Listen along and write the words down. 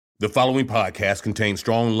The following podcast contains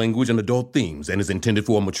strong language and adult themes and is intended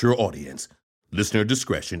for a mature audience. Listener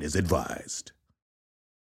discretion is advised.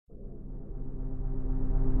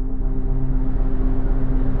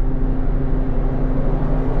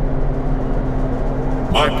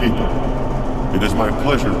 My people, it is my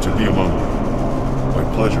pleasure to be among you. My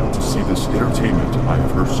pleasure to see this entertainment I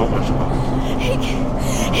have heard so much about. He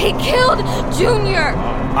killed Junior!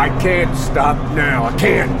 I can't stop now. I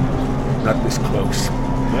can't. Not this close.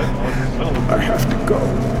 I have to go.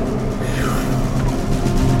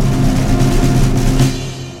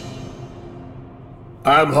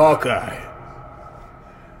 I'm Hawkeye.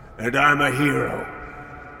 And I'm a hero.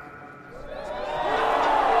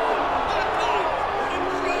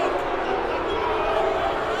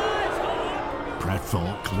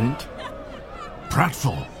 Pratfall, Clint?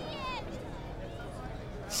 Pratfall!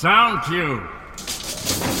 Sound cue!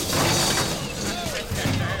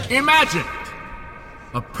 Imagine it!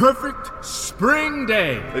 A perfect spring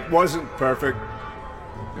day! It wasn't perfect.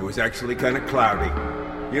 It was actually kind of cloudy.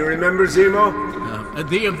 You remember, Zemo?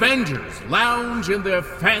 The Avengers lounge in their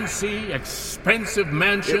fancy, expensive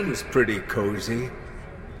mansion. It was pretty cozy.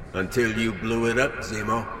 Until you blew it up,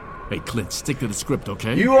 Zemo. Hey, Clint, stick to the script,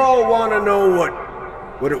 okay? You all want to know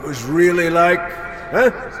what it was really like,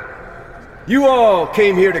 huh? You all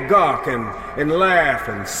came here to gawk and laugh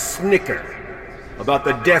and snicker about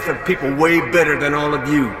the death of people way better than all of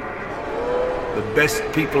you. The best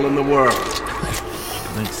people in the world.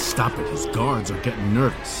 Clint, stop it. His guards are getting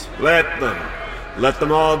nervous. Let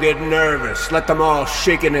them all get nervous. Let them all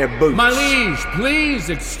shake in their boots. My liege,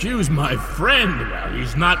 please excuse my friend. Well,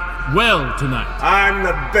 he's not well tonight. I'm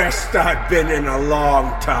the best I've been in a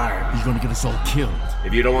long time. He's gonna get us all killed.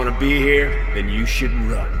 If you don't want to be here, then you should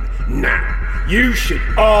run. Now. You should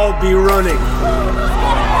all be running.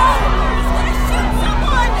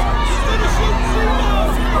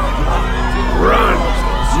 Run!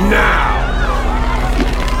 Now!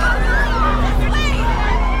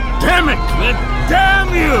 Damn it, Clint! Damn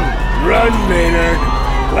you! Run, Maynard.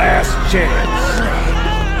 Last chance.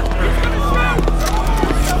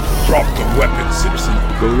 Drop the weapon, citizen.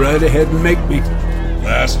 Go right ahead and make me.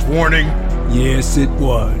 Last warning. Yes, it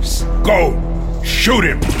was. Go! Shoot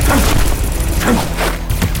him!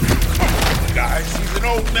 Guys, he's an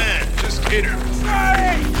old man. Just hit him.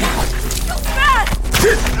 So fast!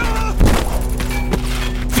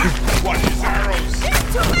 Watch his arrows. There's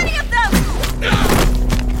too many of them!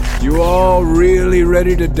 You all really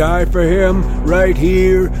ready to die for him? Right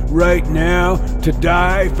here, right now? To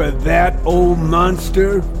die for that old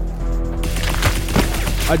monster?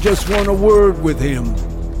 I just want a word with him.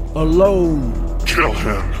 Alone. Kill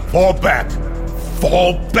him. Fall back.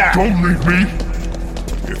 Fall back. Don't leave me.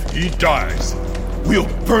 If he dies, we'll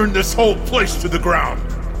burn this whole place to the ground.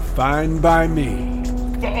 Fine by me.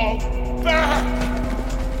 Fall back.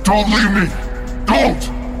 Don't leave me. Don't.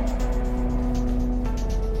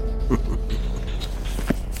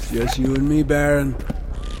 Just you and me, Baron.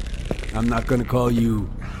 I'm not gonna call you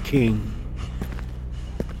King.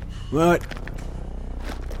 What?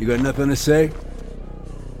 You got nothing to say?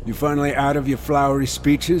 You finally out of your flowery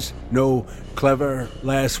speeches? No clever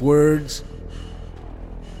last words?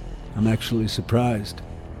 I'm actually surprised.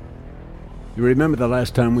 You remember the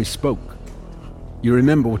last time we spoke? You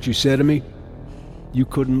remember what you said to me? You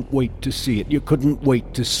couldn't wait to see it. You couldn't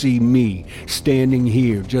wait to see me standing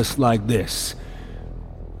here just like this.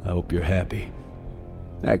 I hope you're happy.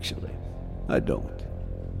 Actually, I don't.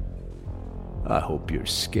 I hope you're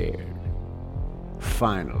scared.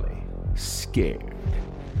 Finally, scared.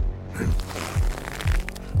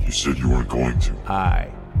 You said you weren't going to. I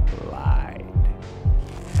lied.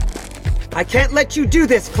 I can't let you do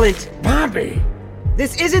this, Clint. Bobbi!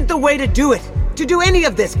 This isn't the way to do it. To do any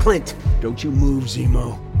of this, Clint. Don't you move,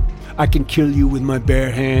 Zemo. I can kill you with my bare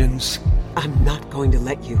hands. I'm not going to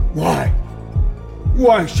let you. Why?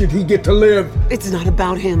 Why should he get to live? It's not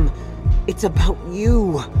about him. It's about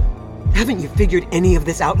you. Haven't you figured any of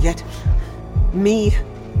this out yet? Me,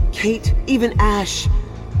 Kate, even Ash.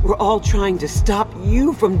 We're all trying to stop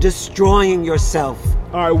you from destroying yourself.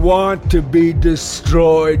 I want to be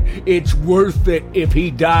destroyed. It's worth it if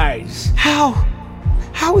he dies. How?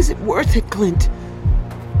 How is it worth it, Clint?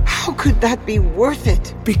 How could that be worth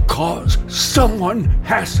it? Because someone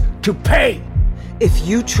has to pay. If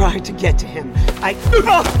you try to get to him,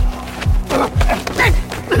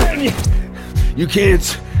 You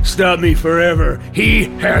can't stop me forever. He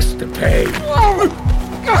has to pay.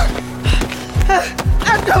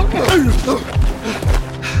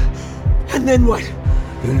 And then what?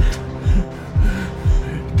 It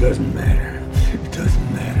doesn't matter. It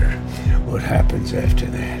doesn't matter what happens after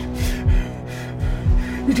that.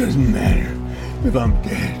 It doesn't matter if I'm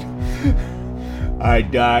dead. I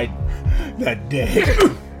died that day.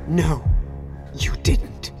 No, you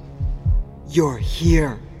didn't. You're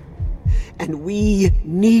here. And we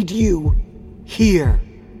need you here.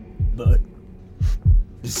 But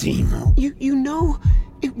Zemo... You know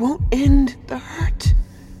it won't end the hurt.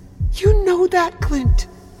 You know that, Clint.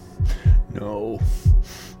 No.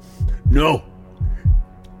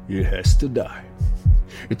 It has to die.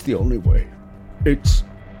 It's the only way. It's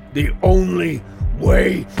the only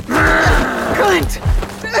way. Clint!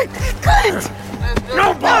 Clint!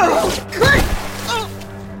 No, Bobbi! Clint!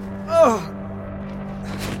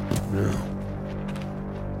 No.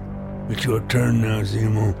 It's your turn now,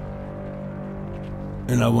 Zemo.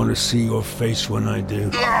 And I want to see your face when I do.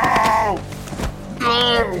 No!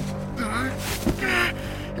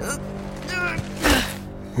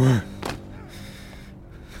 What?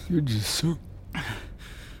 You're just some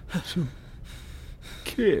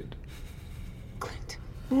kid. Clint.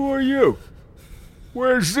 Who are you?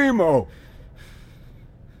 Where's Zemo?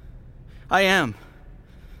 I am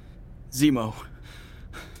Zemo.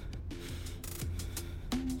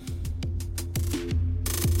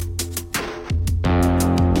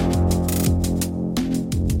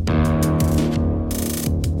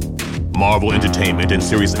 Marvel Entertainment and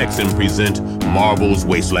Sirius XM present Marvel's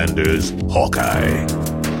Wastelanders, Hawkeye.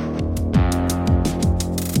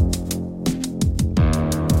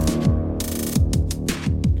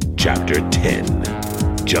 Chapter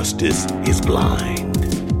 10, Justice is Blind.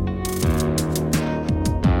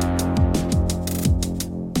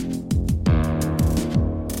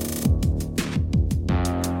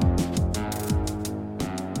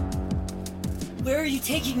 Where are you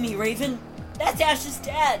taking me, Raven? That's Ash's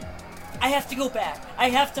dad. I have to go back. I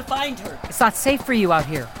have to find her. It's not safe for you out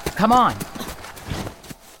here. Come on.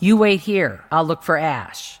 You wait here. I'll look for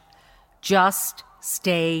Ash. Just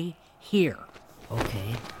stay here.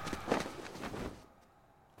 Okay.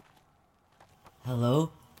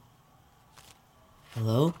 Hello?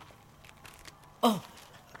 Hello? Oh!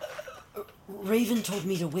 Raven told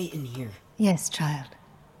me to wait in here. Yes, child.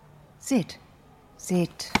 Sit.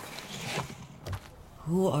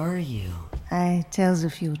 Who are you? I tell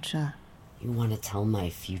the future. You want to tell my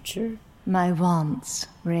future? My wants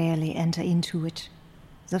rarely enter into it.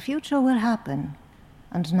 The future will happen,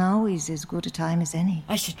 and now is as good a time as any.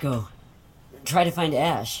 I should go. Try to find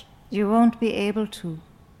Ash. You won't be able to.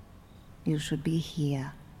 You should be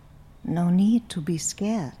here. No need to be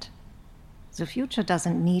scared. The future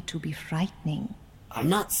doesn't need to be frightening. I'm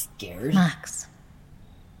not scared. Max,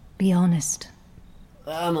 be honest.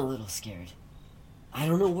 I'm a little scared. I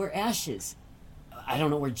don't know where Ash is. I don't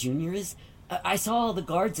know where Junior is. I saw all the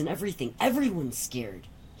guards and everything. Everyone's scared.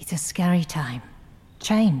 It's a scary time.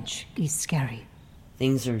 Change is scary.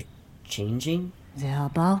 Things are changing? They're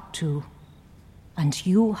about to. And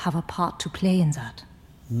you have a part to play in that.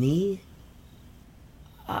 Me?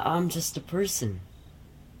 I'm just a person.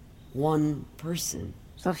 One person.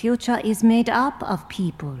 The future is made up of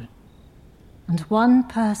people. And one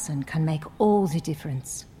person can make all the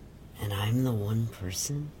difference. And I'm the one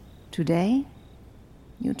person? Today,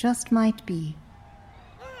 you just might be.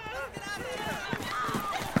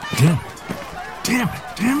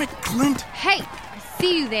 Damn it, Clint! Hey, I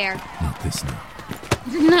see you there. Not this now.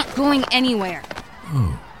 You're not going anywhere.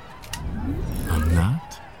 Oh. I'm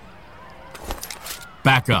not?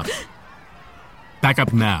 Back up. Back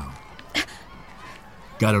up now.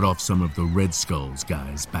 Got it off some of the Red Skull's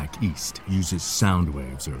guys back east. Uses sound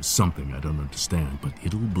waves or something I don't understand, but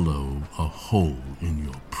it'll blow a hole in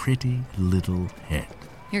your pretty little head.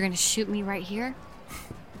 You're gonna shoot me right here?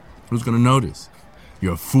 Who's gonna notice?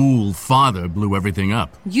 Your fool father blew everything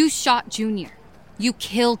up. You shot Junior. You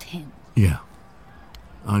killed him. Yeah.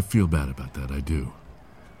 I feel bad about that, I do.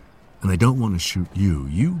 And I don't want to shoot you.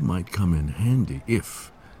 You might come in handy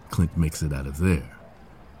if Clint makes it out of there.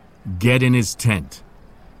 Get in his tent.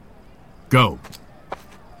 Go.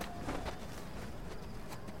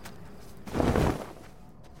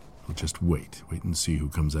 I'll just wait and see who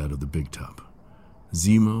comes out of the big top.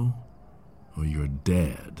 Zemo or your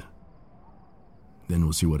dad. Then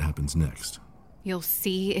we'll see what happens next. You'll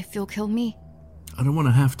see if you'll kill me? I don't want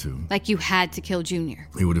to have to. Like you had to kill Junior.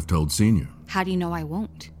 He would have told Senior. How do you know I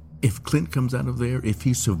won't? If Clint comes out of there, if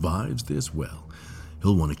he survives this, well,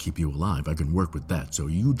 he'll want to keep you alive. I can work with that, so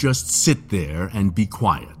you just sit there and be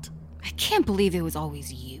quiet. I can't believe it was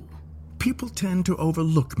always you. People tend to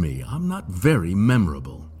overlook me. I'm not very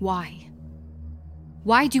memorable. Why?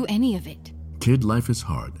 Why do any of it? Kid, life is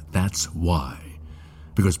hard. That's why.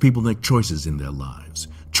 Because people make choices in their lives.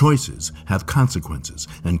 Choices have consequences,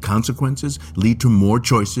 and consequences lead to more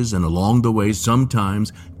choices, and along the way,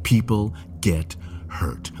 sometimes people get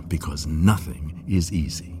hurt because nothing is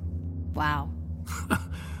easy. Wow.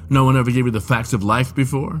 No one ever gave you the facts of life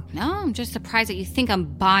before? No, I'm just surprised that you think I'm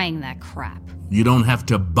buying that crap. You don't have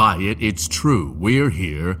to buy it, it's true. We're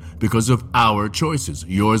here because of our choices,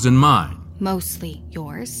 yours and mine. Mostly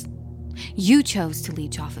yours. You chose to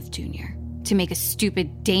leech off of Junior, to make a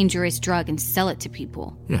stupid, dangerous drug and sell it to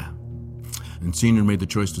people. Yeah. And Senior made the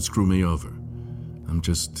choice to screw me over. I'm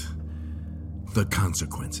just the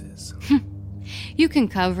consequences. You can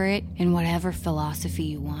cover it in whatever philosophy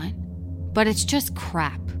you want, but it's just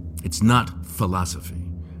crap. It's not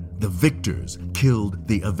philosophy. The victors killed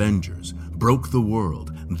the Avengers, broke the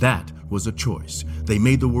world. That was a choice. They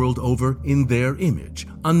made the world over in their image.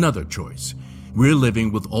 Another choice. We're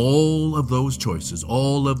living with all of those choices,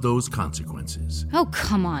 all of those consequences. Oh,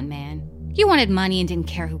 come on, man. You wanted money and didn't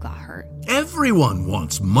care who got hurt. Everyone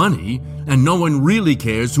wants money, and no one really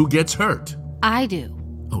cares who gets hurt. I do.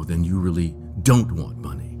 Oh, then you really don't want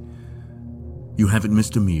money. You haven't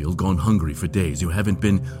missed a meal, gone hungry for days. You haven't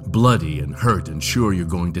been bloody and hurt and sure you're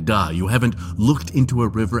going to die. You haven't looked into a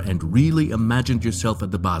river and really imagined yourself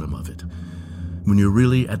at the bottom of it. When you're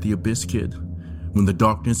really at the abyss, kid, when the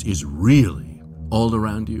darkness is really all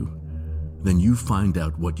around you, then you find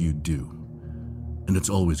out what you do. And it's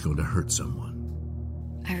always going to hurt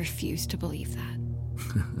someone. I refuse to believe that.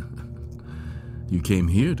 You came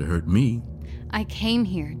here to hurt me. I came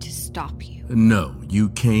here to stop you. No, you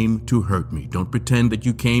came to hurt me. Don't pretend that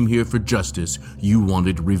you came here for justice. You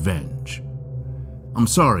wanted revenge. I'm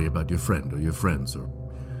sorry about your friend or your friends or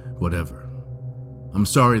whatever. I'm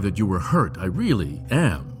sorry that you were hurt. I really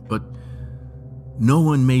am. But no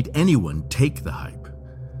one made anyone take the hype.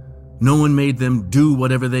 No one made them do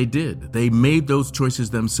whatever they did. They made those choices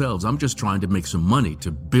themselves. I'm just trying to make some money,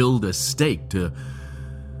 to build a stake, to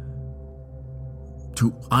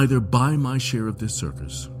either buy my share of this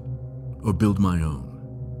circus or build my own.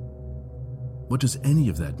 What does any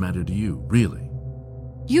of that matter to you, really?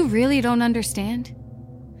 You really don't understand?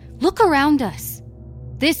 Look around us.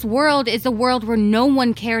 This world is a world where no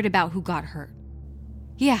one cared about who got hurt.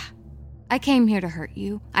 Yeah, I came here to hurt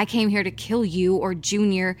you. I came here to kill you or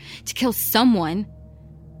Junior, to kill someone.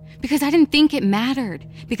 Because I didn't think it mattered.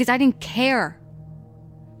 Because I didn't care.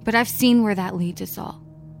 But I've seen where that leads us all.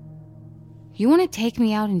 You want to take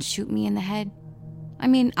me out and shoot me in the head? I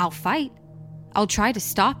mean, I'll fight. I'll try to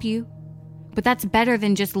stop you. But that's better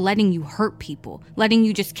than just letting you hurt people, letting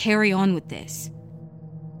you just carry on with this.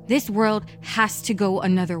 This world has to go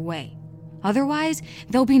another way. Otherwise,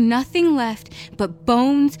 there'll be nothing left but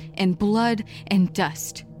bones and blood and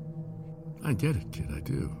dust. I get it, kid, I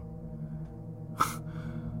do.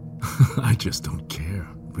 I just don't care,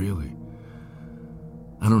 really.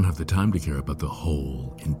 I don't have the time to care about the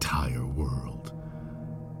whole, entire world.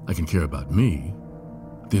 I can care about me,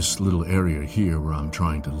 this little area here where I'm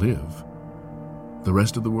trying to live. The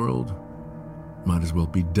rest of the world might as well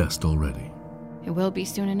be dust already. It will be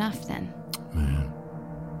soon enough, then. Man,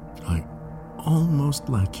 I almost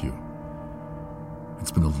like you.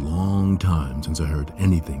 It's been a long time since I heard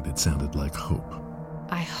anything that sounded like hope.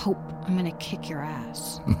 I hope I'm gonna kick your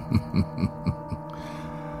ass.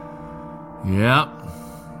 Yeah.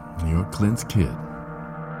 You're Clint's kid.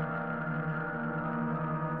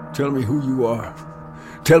 Tell me who you are.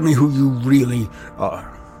 Tell me who you really are.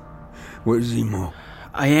 Where's Zemo?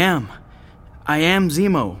 I am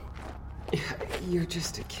Zemo. You're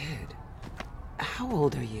just a kid. How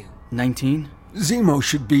old are you? 19? Zemo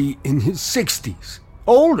should be in his 60s.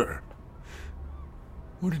 Older.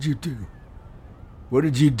 What did you do? What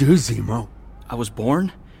did you do, Zemo? I was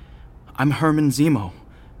born? I'm Herman Zemo.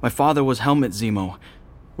 My father was Helmut Zemo.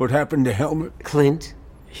 What happened to Helmut? Clint?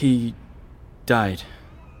 He died.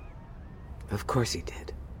 Of course he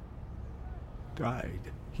did. Died?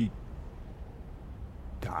 He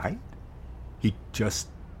died? He just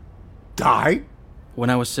died? When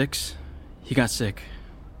I was 6, he got sick.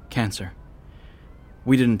 Cancer.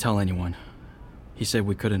 We didn't tell anyone. He said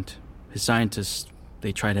we couldn't. His scientists,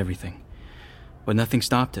 they tried everything. But nothing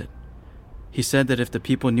stopped it. He said that if the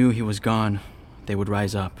people knew he was gone, they would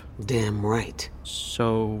rise up. Damn right.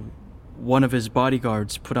 So, one of his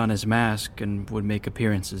bodyguards put on his mask and would make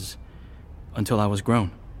appearances until I was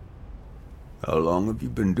grown. How long have you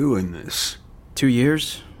been doing this? 2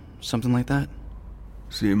 years, something like that.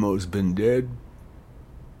 Zemo's been dead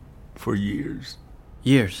for years?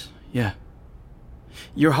 Years, yeah.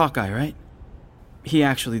 You're Hawkeye, right? He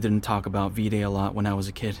actually didn't talk about V-Day a lot when I was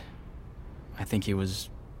a kid. I think he was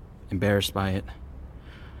embarrassed by it.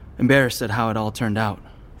 Embarrassed at how it all turned out.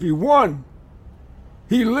 He won.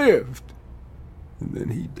 He lived. And then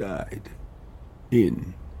he died.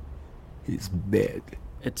 In his bed.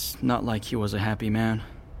 It's not like he was a happy man.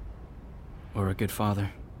 Or a good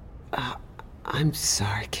father. I'm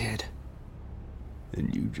sorry, kid.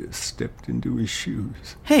 And you just stepped into his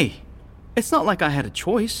shoes. Hey, it's not like I had a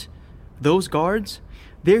choice. Those guards,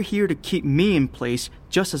 they're here to keep me in place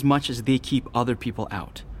just as much as they keep other people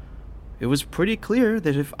out. It was pretty clear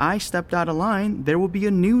that if I stepped out of line, there would be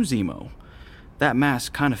a new Zemo. That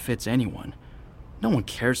mask kind of fits anyone. No one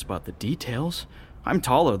cares about the details. I'm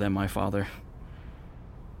taller than my father.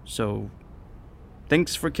 So,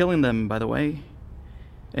 thanks for killing them, by the way.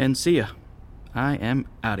 And see ya. I am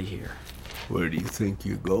out of here. Where do you think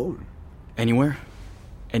you're going? Anywhere?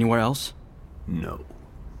 Anywhere else? No.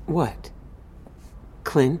 What?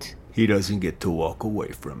 Clint? He doesn't get to walk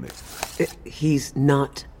away from it. He's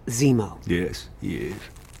not Zemo. Yes, he is.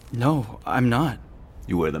 No, I'm not.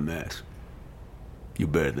 You wear the mask. You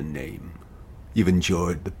bear the name. You've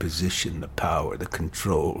enjoyed the position, the power, the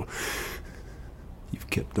control. You've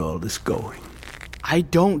kept all this going. I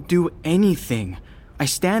don't do anything. I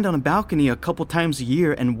stand on a balcony a couple times a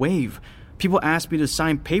year and wave. People ask me to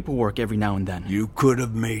sign paperwork every now and then. You could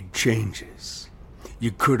have made changes.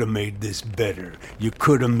 You could have made this better. You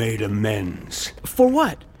could have made amends. For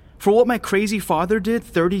what? For what my crazy father did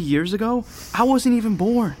 30 years ago? I wasn't even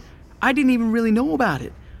born. I didn't even really know about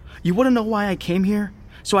it. You want to know why I came here?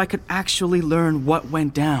 So I could actually learn what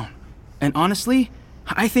went down. And honestly,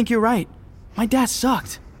 I think you're right. My dad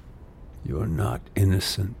sucked. You're not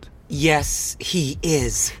innocent. Yes, he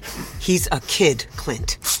is. He's a kid,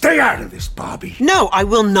 Clint. Stay out of this, Bobbi. No, I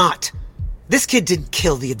will not. This kid didn't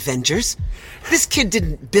kill the Avengers. This kid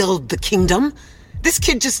didn't build the kingdom. This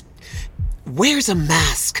kid just wears a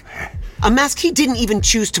mask. A mask he didn't even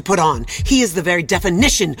choose to put on. He is the very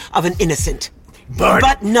definition of an innocent.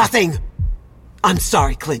 But nothing. I'm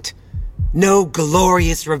sorry, Clint. No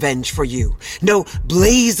glorious revenge for you. No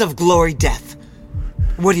blaze of glory death.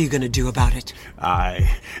 What are you gonna do about it?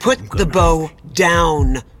 Put the bow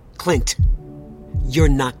down, Clint. You're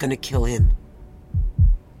not gonna kill him.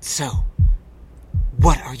 So,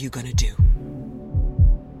 what are you gonna do?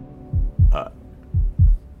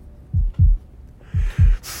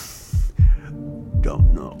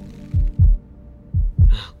 Don't know.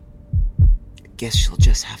 Guess she'll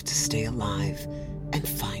just have to stay alive and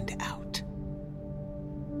find out.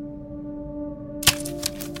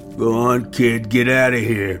 Go on, kid. Get out of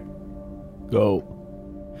here. Go.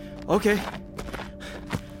 Okay.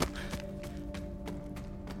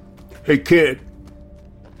 Hey, kid.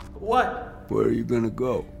 What? Where are you gonna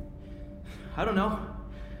go? I don't know.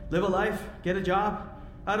 Live a life, get a job.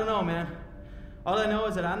 I don't know, man. All I know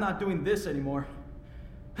is that I'm not doing this anymore.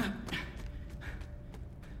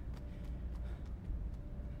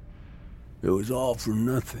 It was all for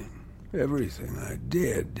nothing. Everything I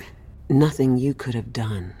did. Nothing you could have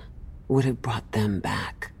done would have brought them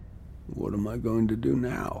back. What am I going to do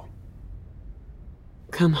now?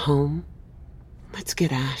 Come home. Let's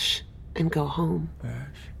get Ash and go home.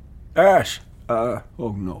 Ash? Oh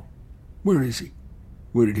no. Where is he?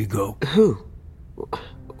 Where did he go? Who?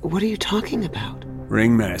 What are you talking about?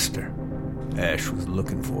 Ringmaster. Ash was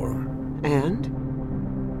looking for him.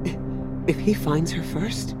 And? If he finds her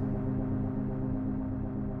first?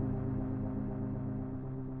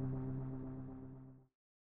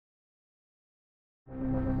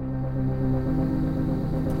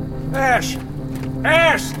 Ash!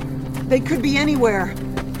 Ash! They could be anywhere.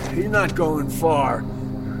 He's not going far.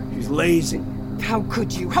 He's lazy. How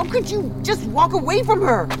could you? How could you just walk away from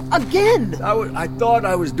her? Again? I thought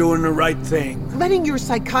I was doing the right thing. Letting your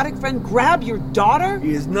psychotic friend grab your daughter?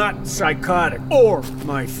 He is not psychotic or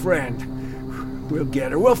my friend. We'll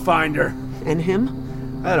get her. We'll find her. And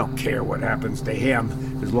him? I don't care what happens to him,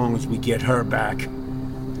 as long as we get her back.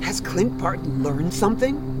 Has Clint Barton learned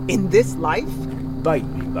something in this life? Bite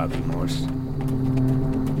me, Bobbi Morse.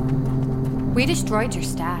 We destroyed your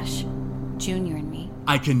stash, Junior and me.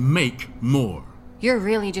 I can make more. You're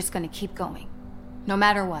really just gonna keep going, no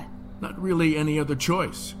matter what. Not really any other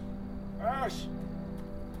choice. Ash!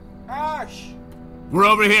 Ash! We're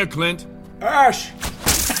over here, Clint. Ash!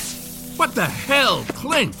 What the hell,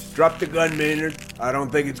 Clint? Drop the gun, Maynard. I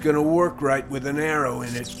don't think it's gonna work right with an arrow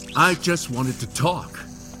in it. I just wanted to talk.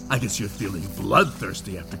 I guess you're feeling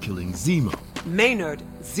bloodthirsty after killing Zemo. Maynard,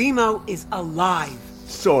 Zemo is alive.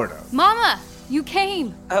 Sort of. Mama, you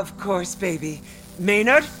came. Of course, baby.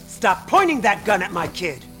 Maynard, stop pointing that gun at my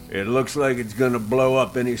kid. It looks like it's gonna blow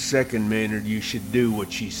up any second, Maynard. You should do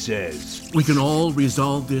what she says. We can all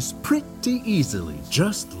resolve this pretty easily.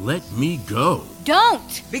 Just let me go.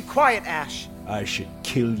 Don't! Be quiet, Ash. I should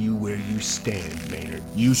kill you where you stand, Maynard.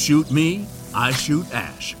 You shoot me, I shoot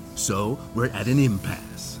Ash. So we're at an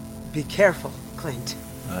impasse. Be careful, Clint.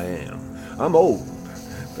 I am. I'm old,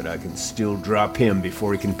 but I can still drop him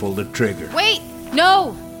before he can pull the trigger. Wait!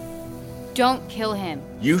 No! Don't kill him.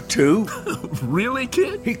 You too? Really,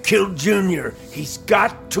 kid? He killed Junior. He's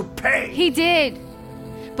got to pay. He did.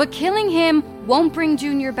 But killing him won't bring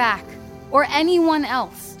Junior back. Or anyone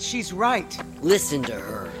else. She's right. Listen to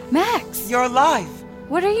her. Max! You're alive.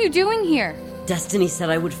 What are you doing here? Destiny said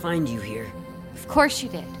I would find you here. Of course she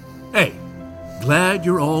did. Hey, glad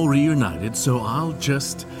you're all reunited, so I'll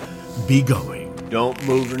just be going. Don't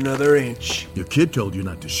move another inch. Your kid told you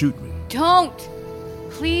not to shoot me. Don't!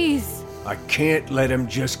 Please. I can't let him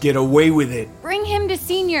just get away with it. Bring him to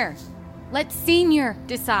Senior. Let Senior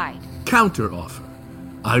decide. Counter offer.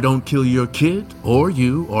 I don't kill your kid, or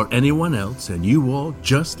you, or anyone else, and you all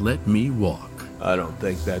just let me walk. I don't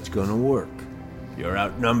think that's gonna work. You're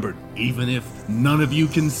outnumbered. Even if none of you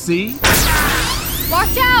can see?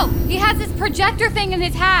 Watch out! He has this projector thing in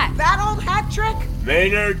his hat. That old hat trick?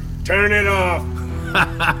 Maynard, turn it off.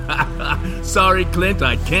 Sorry, Clint,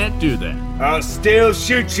 I can't do that. I'll still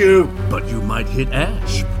shoot you. But you might hit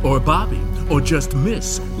Ash, or Bobbi, or just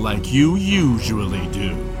miss, like you usually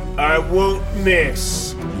do. I won't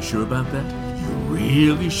miss. You sure about that? You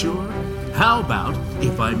really sure? How about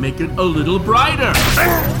if I make it a little brighter?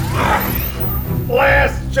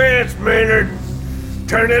 Last chance, Maynard.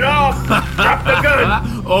 Turn it off. Drop the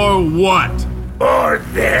gun. Or what? Or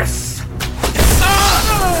this.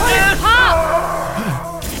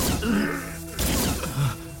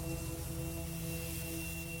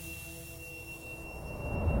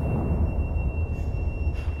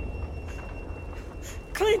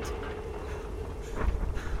 Clint!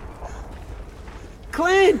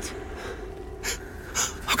 Clint!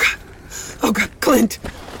 Oh God, Clint!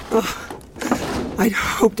 Oh, I'd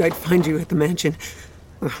hoped I'd find you at the mansion.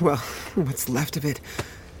 Well, what's left of it.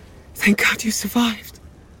 Thank God you survived.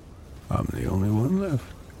 I'm the only one left.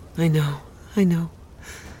 I know.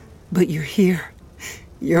 But you're here.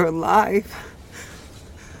 You're alive.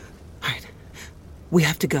 All right, we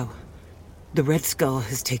have to go. The Red Skull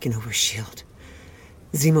has taken over S.H.I.E.L.D.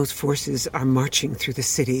 Zemo's forces are marching through the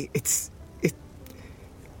city. It's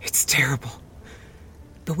terrible.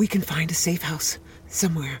 But we can find a safe house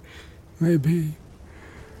somewhere. Maybe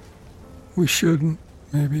we shouldn't.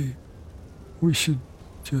 Maybe we should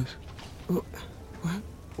just...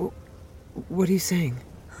 What? What are you saying?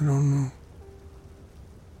 I don't know.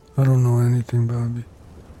 I don't know anything, Bobbi.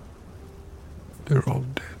 They're all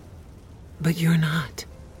dead. But you're not.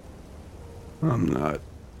 I'm not.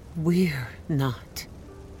 We're not.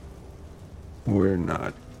 We're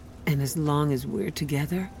not. And as long as we're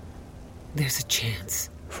together, there's a chance.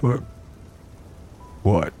 For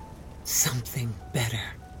what? Something better.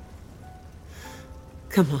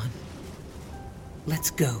 Come on.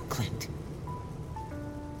 Let's go, Clint.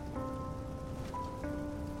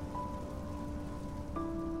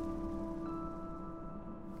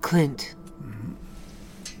 Clint.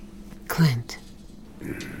 Clint.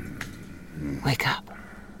 Wake up.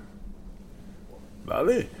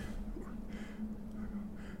 Bobbi?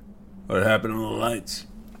 What happened to the lights?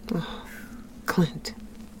 Oh, Clint.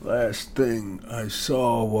 Last thing I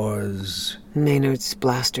saw was... Maynard's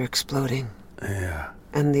blaster exploding. Yeah.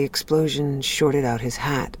 And the explosion shorted out his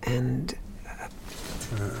hat and...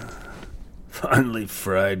 finally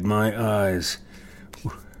fried my eyes.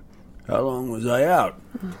 How long was I out?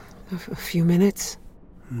 A few minutes.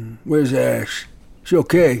 Where's Ash? She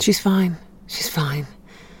okay? She's fine. She's fine.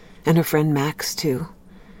 And her friend Max, too.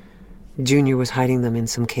 Junior was hiding them in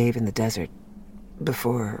some cave in the desert.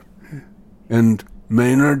 Before... And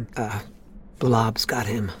Maynard? Blob's got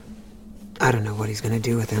him. I don't know what he's gonna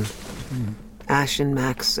do with him. Ash and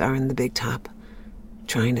Max are in the big top,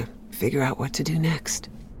 trying to figure out what to do next.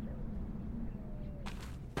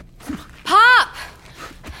 Pop!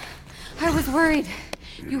 I was worried.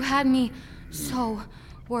 You had me so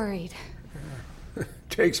worried.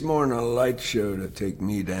 Takes more than a light show to take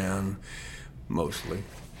me down. Mostly.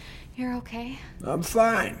 You're okay? I'm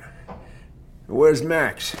fine. Where's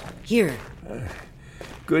Max? Here.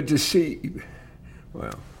 Good to see you.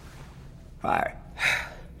 Well, hi.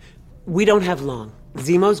 We don't have long.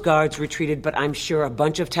 Zemo's guards retreated, but I'm sure a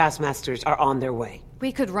bunch of taskmasters are on their way.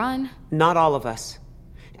 We could run. Not all of us.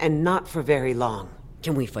 And not for very long.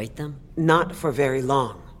 Can we fight them? Not for very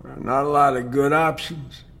long. Not a lot of good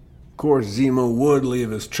options. Of course, Zemo would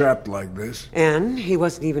leave us trapped like this. And he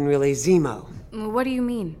wasn't even really Zemo. What do you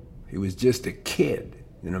mean? He was just a kid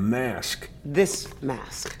in a mask. This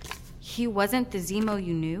mask. He wasn't the Zemo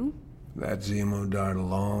you knew? That Zemo died a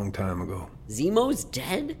long time ago. Zemo's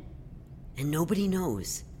dead? And nobody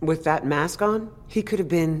knows. With that mask on, he could have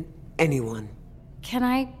been anyone. Can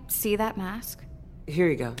I see that mask? Here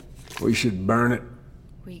you go. We should burn it.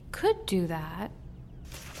 We could do that.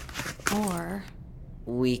 Or...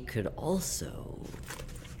 we could also...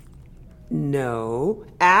 No.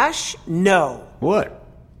 Ash, no. What?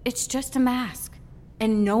 It's just a mask.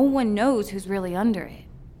 And no one knows who's really under it.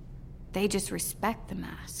 They just respect the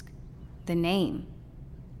mask. The name.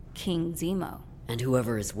 King Zemo. And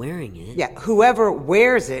whoever is wearing it... Yeah, whoever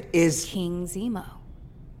wears it is... King Zemo.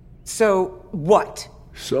 So, what?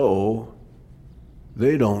 So,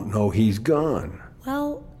 they don't know he's gone.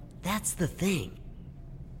 Well, that's the thing.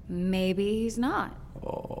 Maybe he's not.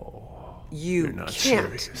 You You're not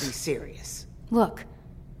can't serious. be serious. Look,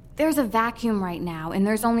 there's a vacuum right now, and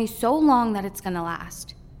there's only so long that it's gonna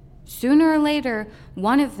last. Sooner or later,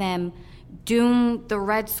 one of them, Doom, the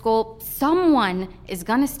Red Skull, someone is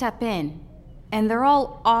gonna step in. And they're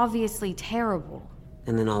all obviously terrible.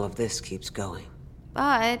 And then all of this keeps going.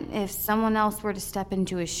 But if someone else were to step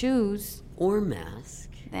into his shoes... or mask...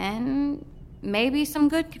 then maybe some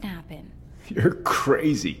good can happen. You're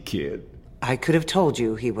crazy, kid. I could have told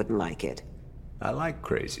you he wouldn't like it. I like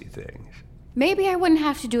crazy things. Maybe I wouldn't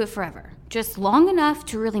have to do it forever. Just long enough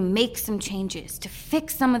to really make some changes, to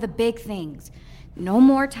fix some of the big things. No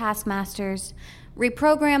more taskmasters.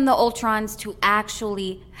 Reprogram the Ultrons to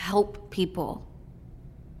actually help people.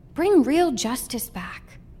 Bring real justice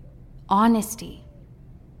back. Honesty.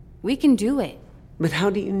 We can do it. But how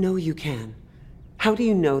do you know you can? How do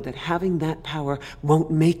you know that having that power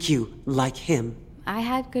won't make you like him? I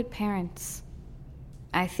had good parents.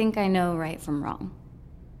 I think I know right from wrong.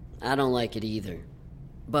 I don't like it either.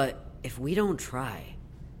 But if we don't try...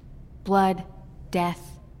 blood,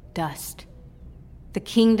 death, dust. The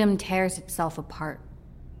kingdom tears itself apart.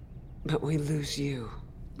 But we lose you.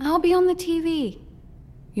 I'll be on the TV.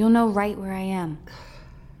 You'll know right where I am.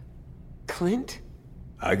 Clint?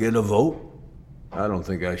 I get a vote? I don't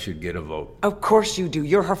think I should get a vote. Of course you do.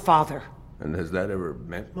 You're her father. And has that ever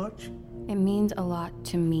meant much? It means a lot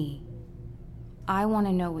to me. I want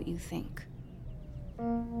to know what you think.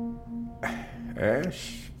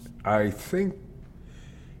 Ash, I think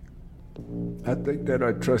that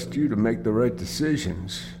I trust you to make the right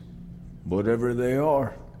decisions, whatever they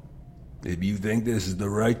are. If you think this is the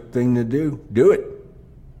right thing to do, do it.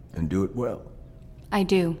 And do it well. I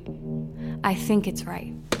do. I think it's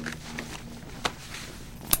right.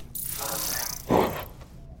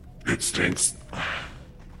 It stinks.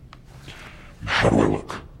 How do I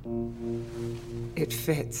look? It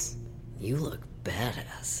fits. You look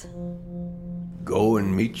badass. Go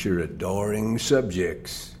and meet your adoring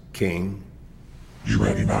subjects, King. You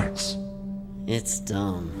ready, Max? It's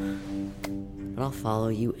dumb. But I'll follow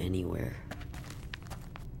you anywhere.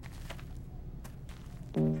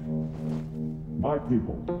 My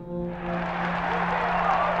people.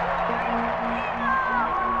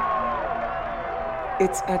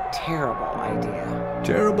 It's a terrible idea.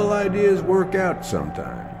 Terrible ideas work out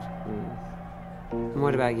sometimes. And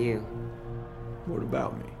what about you? What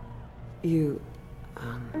about me? You,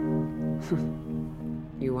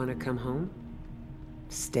 you want to come home?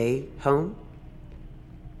 Stay home?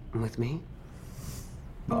 With me?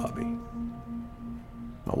 Bobbi,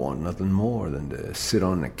 I want nothing more than to sit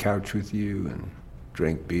on the couch with you and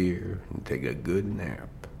drink beer and take a good nap.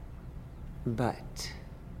 But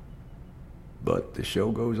the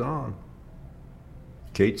show goes on.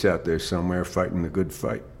 Kate's out there somewhere fighting the good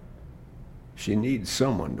fight. She needs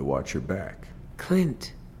someone to watch her back.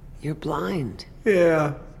 Clint, you're blind.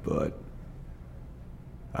 Yeah, but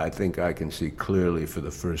I think I can see clearly for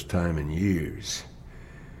the first time in years.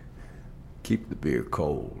 Keep the beer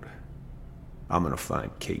cold. I'm gonna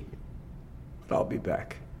find Kate. But I'll be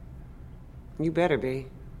back. You better be.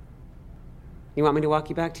 You want me to walk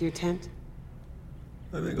you back to your tent?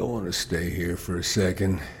 I think I want to stay here for a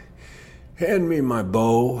second. Hand me my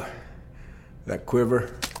bow. That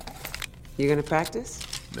quiver. You gonna practice?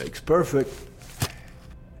 Makes perfect.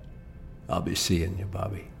 I'll be seeing you,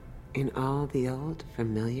 Bobbi. In all the old,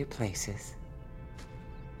 familiar places.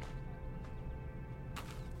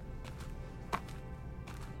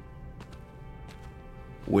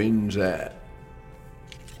 Wind's at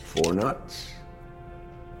 4 knots.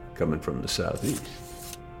 Coming from the southeast.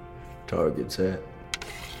 Target's at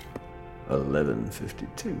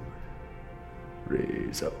 11:52.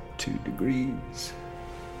 Raise up 2 degrees.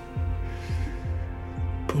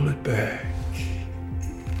 Pull it back.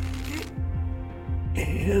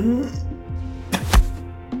 And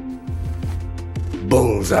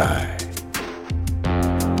bullseye.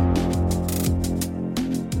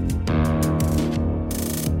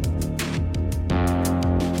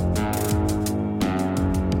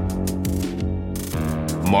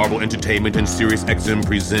 Marvel Entertainment and SiriusXM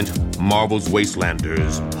present Marvel's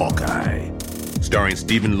Wastelanders, Hawkeye. Starring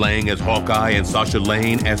Stephen Lang as Hawkeye and Sasha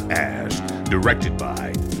Lane as Ash. Directed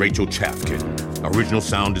by Rachel Chavkin. Original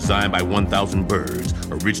sound design by 1000 Birds.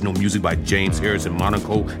 Original music by James Harrison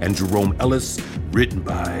Monaco and Jerome Ellis. Written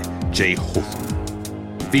by J. Holtham.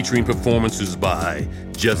 Featuring performances by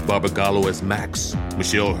Jess Barbagallo as Max.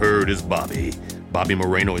 Michelle Hurd as Bobbi. Bobby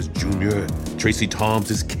Moreno as Junior. Tracie Thoms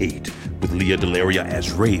as Kate. With Lea DeLaria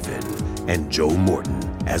as Raven. And Joe Morton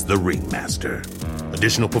as the Ringmaster.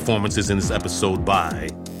 Additional performances in this episode by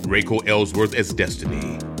Rachel Ellsworth as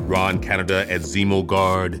Destiny. Ron Canada as Zemo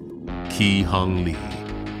Guard. Ki Hung Lee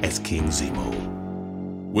as King Zemo.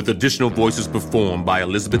 With additional voices performed by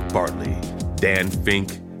Elizabeth Bartley, Dan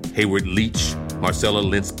Fink, Hayward Leach, Marcella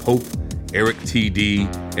Lentz-Pope, Eric T.D.,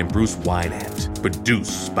 and Bruce Wynant.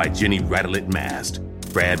 Produced by Jenny Radelet Mast,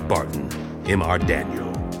 Brad Barton, M.R.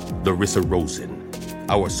 Daniel, Larissa Rosen.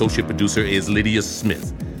 Our associate producer is Lydia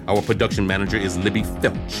Smith. Our production manager is Libby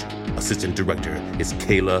Felch. Assistant director is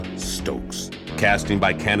Kayla Stokes. Casting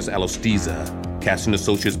by Candace Alosteza. Casting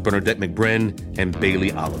associates Bernadette McBren and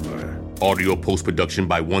Bailey Oliver. Audio post-production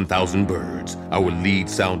by 1000 Birds. Our lead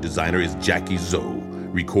sound designer is Jackie Zoe.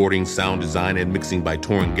 Recording, sound design, and mixing by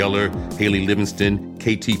Torrin Geller, Haley Livingston,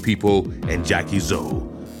 KT People, and Jackie Zoe.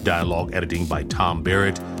 Dialogue editing by Tom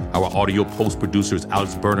Barrett. Our audio post-producer is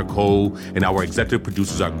Alex Berner-Cole, and our executive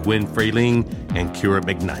producers are Gwen Frayling and Kira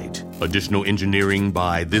McKnight. Additional engineering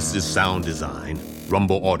by This Is Sound Design,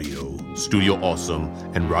 Rumble Audio, Studio Awesome,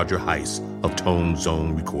 and Roger Heiss of Tone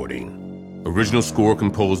Zone Recording. Original score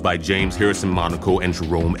composed by James Harrison Monaco and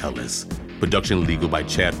Jerome Ellis. Production legal by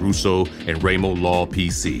Chad Russo and Ramo Law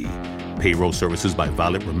PC. Payroll services by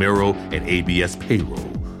Violet Romero and ABS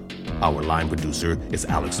Payroll. Our line producer is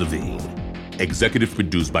Alex Levine. Executive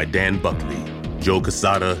produced by Dan Buckley, Joe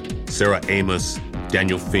Casada, Sarah Amos,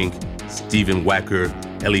 Daniel Fink, Stephen Wacker,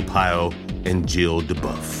 Ellie Pyle, and Jill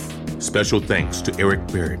DeBuff. Special thanks to Eric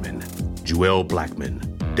Berryman, Joelle Blackman,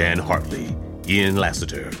 Dan Hartley, Ian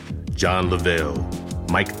Lassiter, John Lavelle,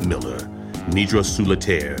 Mike Miller, Nidra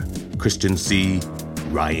Sulater, Christian C.,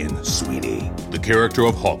 Ryan Sweeney. The character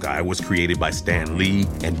of Hawkeye was created by Stan Lee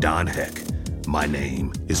and Don Heck. My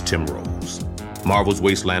name is Tim Rose. Marvel's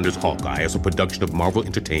Wastelanders Hawkeye is a production of Marvel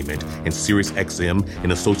Entertainment and SiriusXM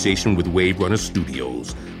in association with Wave Runner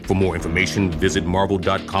Studios. For more information, visit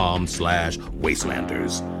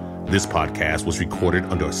marvel.com/wastelanders. This podcast was recorded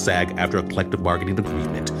under a SAG-AFTRA collective bargaining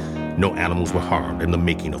agreement. No animals were harmed in the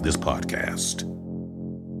making of this podcast.